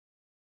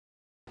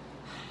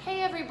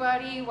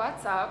everybody,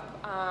 what's up?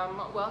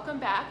 Welcome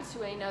back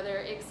to another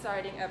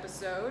exciting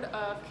episode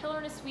of Killer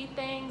and Sweet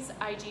Things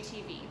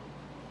IGTV.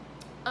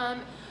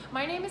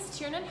 My name is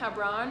Tiernan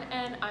Hebron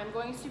and I'm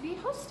going to be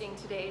hosting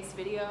today's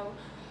video.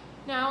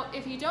 Now,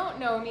 if you don't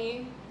know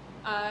me,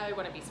 I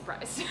wouldn't be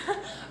surprised.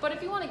 But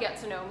if you want to get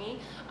to know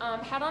me,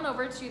 head on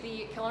over to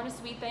the Killer and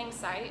Sweet Things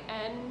site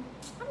and,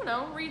 I don't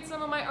know, read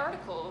some of my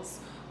articles.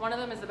 One of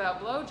them is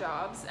about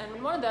blowjobs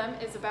and one of them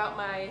is about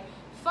my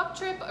fuck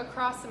trip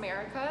across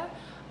America.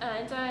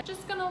 And I'm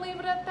just gonna leave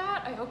it at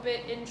that. I hope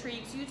it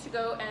intrigues you to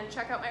go and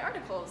check out my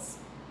articles.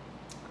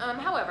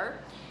 However,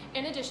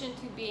 in addition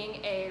to being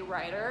a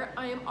writer,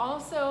 I am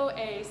also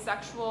a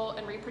sexual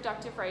and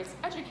reproductive rights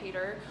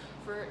educator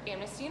for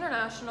Amnesty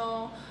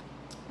International.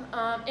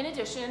 In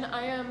addition,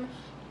 I am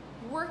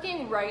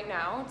working right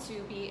now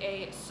to be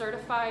a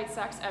certified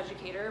sex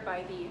educator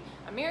by the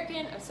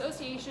American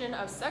Association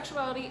of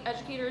Sexuality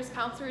Educators,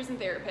 Counselors, and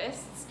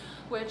Therapists,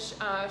 which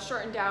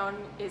shortened down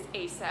is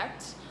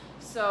ASECT.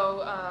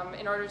 So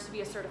in order to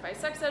be a certified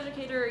sex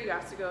educator, you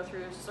have to go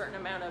through a certain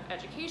amount of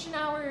education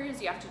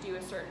hours, you have to do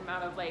a certain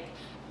amount of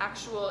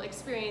actual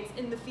experience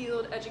in the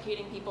field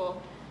educating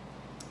people.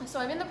 So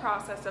I'm in the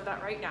process of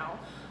that right now,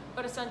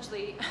 but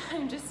essentially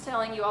I'm just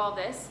telling you all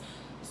this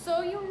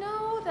so you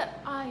know that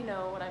I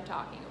know what I'm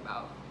talking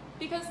about.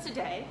 Because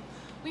today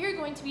we are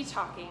going to be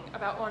talking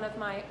about one of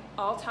my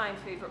all-time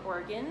favorite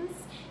organs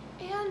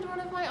and one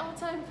of my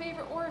all-time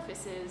favorite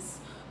orifices,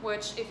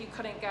 which, if you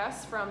couldn't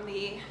guess from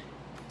the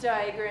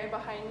diagram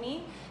behind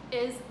me,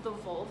 is the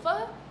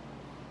vulva,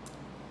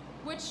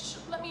 which,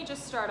 let me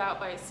just start out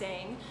by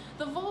saying,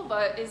 the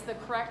vulva is the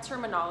correct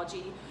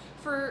terminology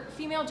for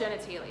female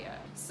genitalia.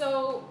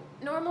 So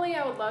normally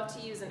I would love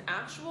to use an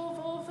actual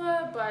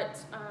vulva,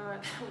 but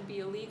that would be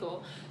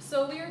illegal.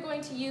 So we are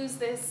going to use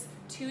this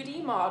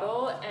 2D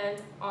model,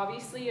 and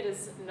obviously it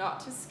is not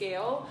to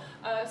scale,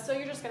 so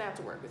you're just gonna have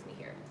to work with me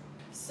here.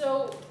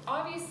 So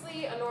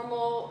obviously a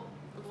normal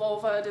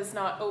vulva does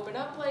not open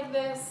up like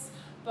this,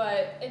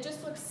 but it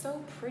just looks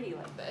so pretty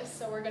like this.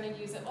 So we're gonna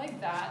use it like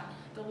that.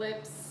 The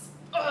lips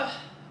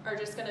are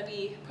just gonna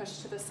be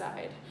pushed to the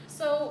side.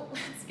 So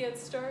let's get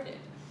started.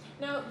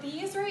 Now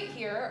these right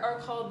here are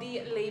called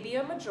the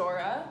labia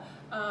majora,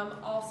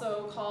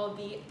 also called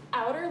the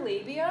outer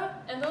labia,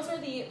 and those are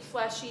the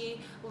fleshy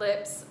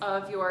lips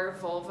of your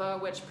vulva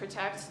which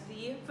protect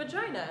the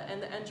vagina and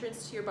the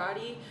entrance to your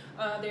body.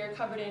 They are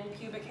covered in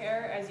pubic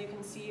hair, as you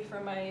can see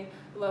from my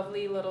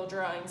lovely little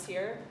drawings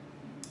here.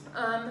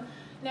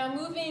 Now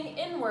moving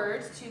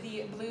inward to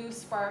the blue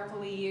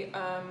sparkly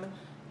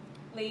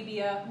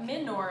labia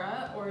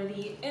minora, or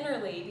the inner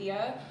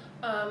labia,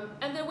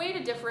 and the way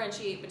to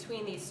differentiate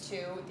between these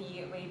two,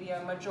 the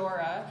labia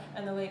majora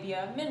and the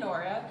labia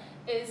minora,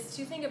 is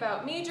to think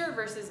about major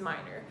versus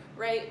minor,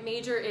 right?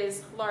 Major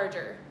is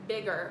larger,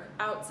 bigger,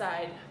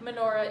 outside.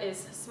 Minora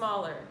is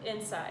smaller,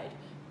 inside.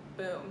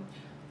 Boom.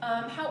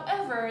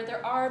 However,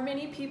 there are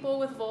many people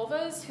with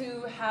vulvas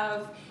who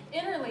have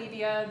inner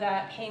labia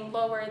that hang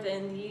lower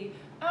than the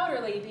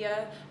outer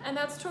labia, and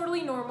that's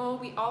totally normal.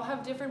 We all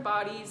have different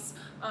bodies,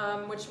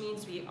 which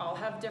means we all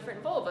have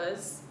different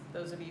vulvas,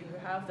 those of you who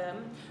have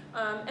them,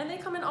 and they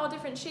come in all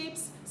different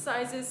shapes,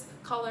 sizes,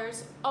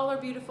 colors. All are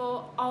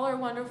beautiful, all are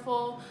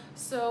wonderful,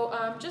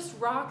 so just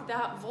rock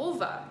that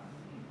vulva.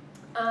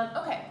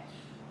 Okay,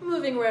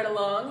 moving right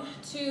along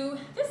to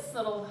this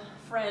little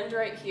friend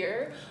right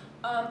here,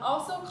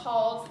 also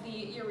called the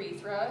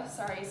urethra.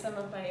 Sorry, some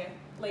of my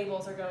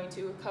labels are going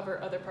to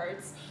cover other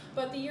parts,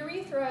 but the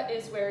urethra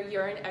is where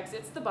urine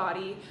exits the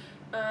body.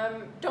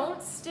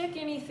 Don't stick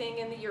anything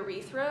in the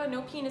urethra,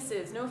 no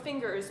penises, no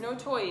fingers, no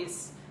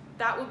toys.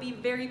 That would be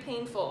very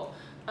painful,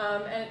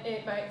 and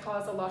it might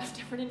cause a lot of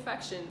different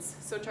infections,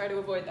 so try to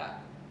avoid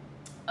that.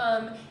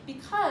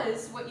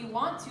 Because what you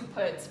want to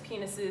put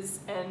penises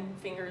and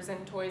fingers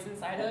and toys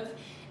inside of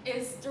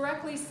is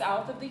directly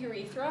south of the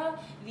urethra,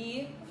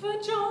 the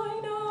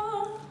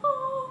vagina.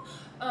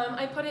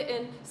 I put it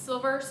in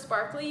silver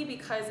sparkly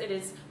because it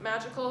is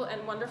magical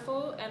and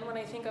wonderful, and when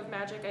I think of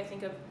magic, I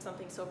think of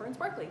something silver and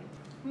sparkly.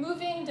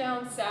 Moving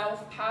down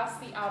south past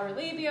the outer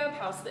labia,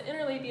 past the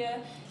inner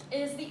labia,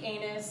 is the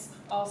anus,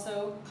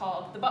 also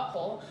called the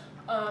butthole.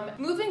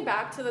 Moving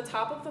back to the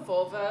top of the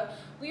vulva,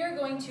 we are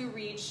going to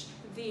reach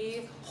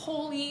the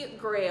holy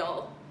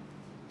grail,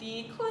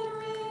 the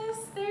clitoris.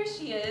 There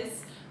she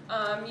is.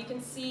 You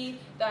can see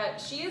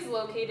that she is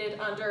located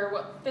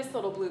under this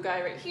little blue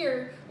guy right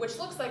here, which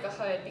looks like a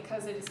hood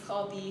because it is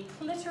called the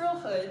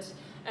clitoral hood,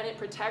 and it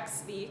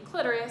protects the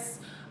clitoris.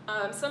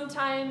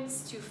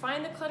 Sometimes to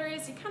find the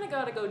clitoris, you kind of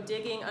got to go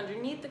digging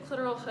underneath the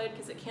clitoral hood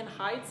because it can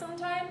hide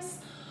sometimes.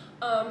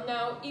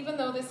 Now, even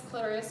though this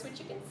clitoris, which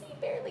you can see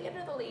barely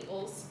under the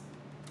labels,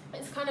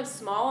 is kind of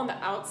small on the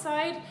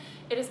outside,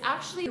 it is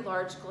actually a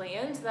large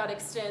gland that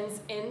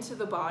extends into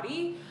the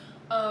body.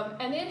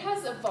 And it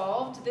has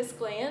evolved, this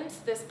gland,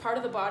 this part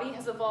of the body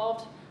has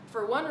evolved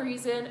for one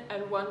reason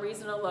and one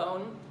reason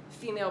alone: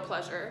 female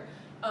pleasure.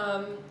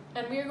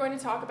 And we are going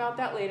to talk about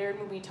that later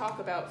when we talk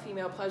about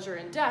female pleasure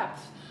in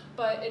depth.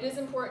 but it is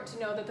important to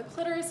know that the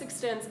clitoris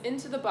extends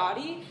into the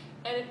body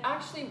and it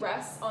actually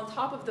rests on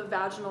top of the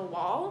vaginal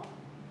wall.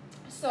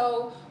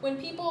 So when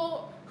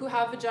people who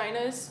have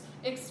vaginas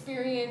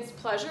experience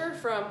pleasure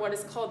from what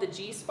is called the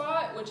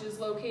G-spot, which is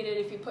located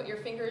if you put your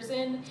fingers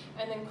in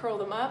and then curl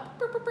them up,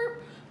 burp, burp,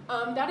 burp,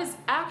 that is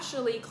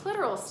actually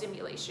clitoral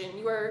stimulation.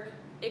 You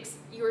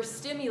are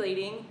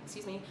stimulating,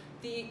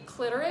 the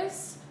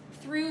clitoris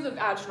through the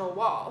vaginal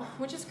wall,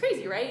 which is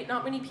crazy, right?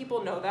 Not many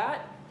people know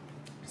that.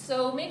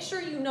 So make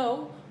sure you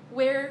know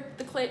where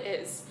the clit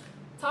is.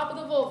 Top of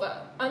the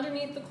vulva,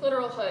 underneath the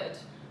clitoral hood.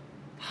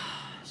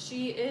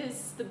 She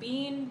is the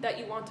bean that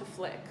you want to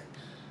flick.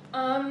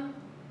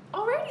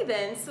 Alrighty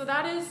then, so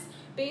that is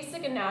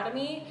basic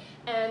anatomy,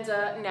 and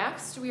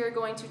next we are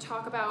going to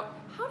talk about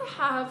how to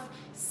have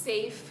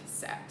safe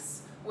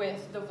sex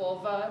with the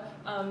vulva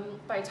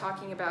by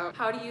talking about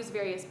how to use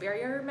various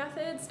barrier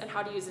methods and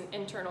how to use an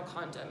internal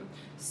condom.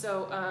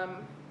 So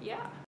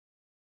yeah.